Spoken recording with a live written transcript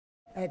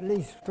At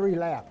least 3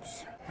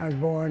 laps. I was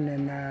born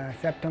in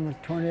September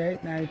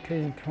 28,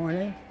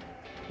 1920.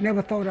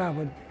 Never thought I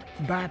would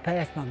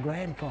bypass my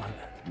grandfather.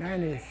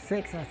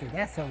 96, I said,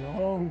 that's a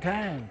long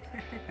time.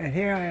 And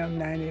here I am,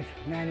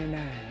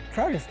 99.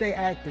 Try to stay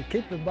active,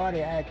 keep the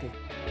body active.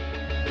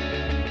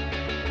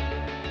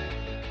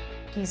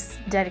 He's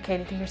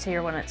dedicated to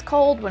here when it's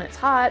cold, when it's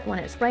hot, when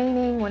it's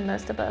raining, when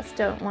most of us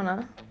don't want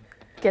to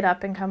get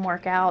up and come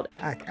work out.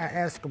 I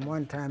asked him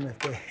one time if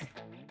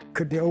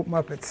could they open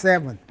up at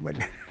 7, but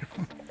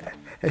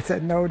they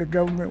said no, the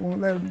government won't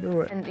let them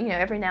do it. And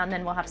every now and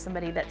then we'll have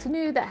somebody that's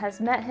new that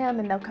has met him,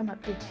 and they'll come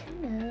up, did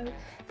you know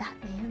that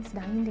man's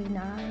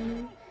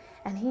 99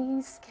 and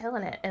he's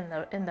killing it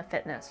in the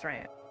fitness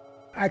room.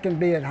 I can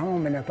be at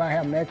home, and if I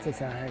haven't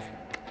exercised,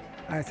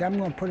 I say I'm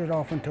going to put it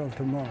off until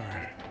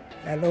tomorrow.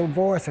 That little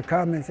voice will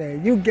come and say,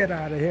 you get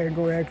out of here and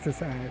go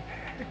exercise.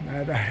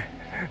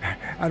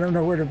 I don't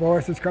know where the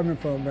voice is coming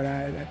from, but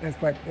that's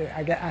what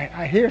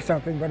I hear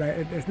something, but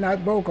it's not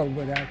vocal,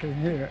 but I can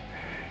hear it.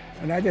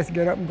 And I just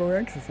get up and go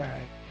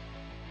exercise.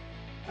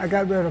 I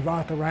got rid of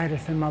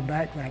arthritis in my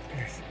back like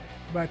this.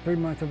 About 3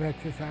 months of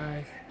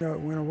exercise. It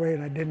went away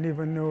and I didn't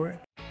even know it.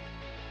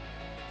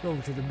 Go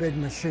to the big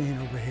machine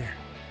over here.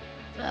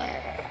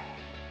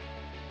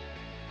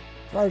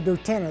 Try to do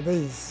 10 of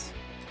these.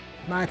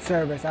 My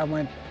service, I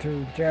went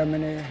to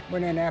Germany,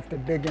 went in after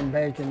big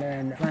invasion there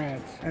in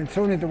France. And as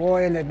soon as the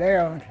war ended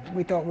there,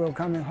 we thought we were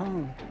coming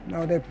home.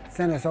 No, they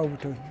sent us over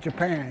to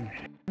Japan.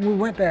 We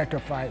went there to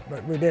fight,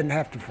 but we didn't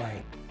have to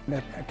fight.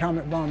 The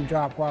atomic bomb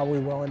dropped while we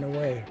were on the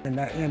way, and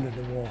that ended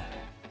the war.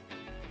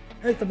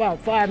 It's about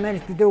 5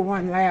 minutes to do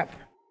 1 lap.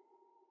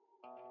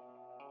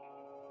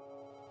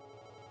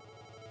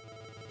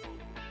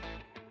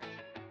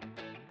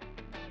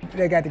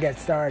 They got to get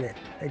started.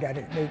 They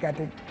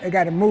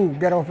got to move,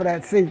 get off of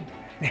that seat.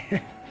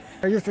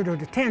 I used to do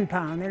the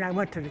 10-pound, then I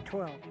went to the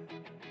 12.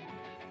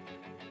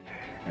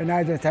 And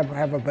I just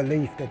have a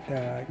belief that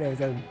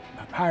there's a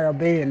higher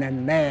being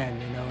than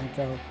man, And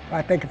so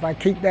I think if I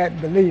keep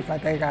that belief, I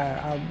think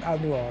I'll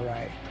do all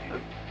right.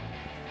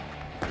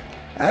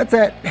 That's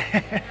it.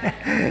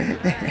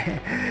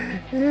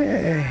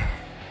 Yeah.